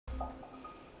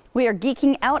We are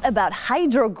geeking out about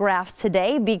hydrographs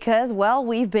today because, well,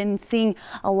 we've been seeing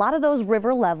a lot of those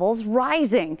river levels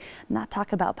rising. Not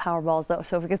talking about Powerballs, though.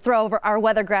 So if we could throw over our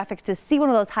weather graphics to see one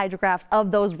of those hydrographs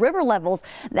of those river levels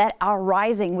that are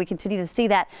rising. We continue to see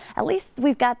that. At least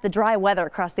we've got the dry weather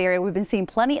across the area. We've been seeing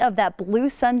plenty of that blue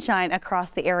sunshine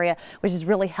across the area, which has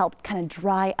really helped kind of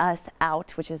dry us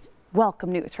out, which is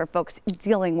welcome news for folks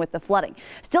dealing with the flooding.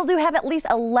 Still do have at least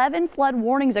 11 flood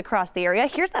warnings across the area.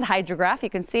 Here's that hydrograph. You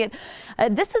can see it.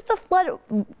 This is the flood,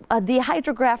 the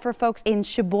hydrograph for folks in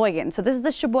Sheboygan. So this is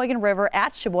the Sheboygan River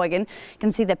at Sheboygan. You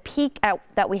can see the peak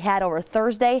that we had over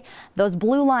Thursday. Those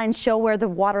blue lines show where the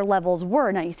water levels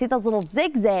were. Now you see those little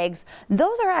zigzags.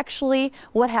 Those are actually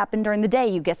what happened during the day.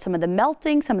 You get some of the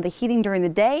melting, some of the heating during the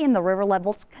day, and the river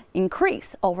levels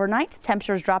increase. Overnight,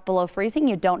 temperatures drop below freezing.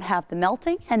 You don't have the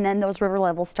melting, and then those river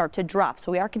levels start to drop.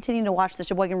 So we are continuing to watch the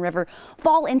Sheboygan River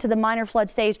fall into the minor flood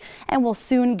stage, and we'll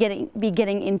soon be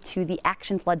getting into the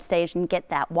action flood stage and get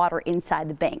that water inside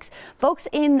the banks. Folks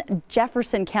in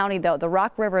Jefferson County, though, the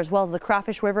Rock River as well as the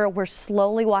Crawfish River, we're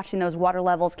slowly watching those water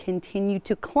levels continue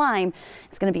to climb.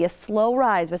 It's going to be a slow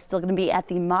rise, but still going to be at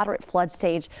the moderate flood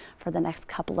stage for the next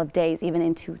couple of days, even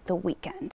into the weekend.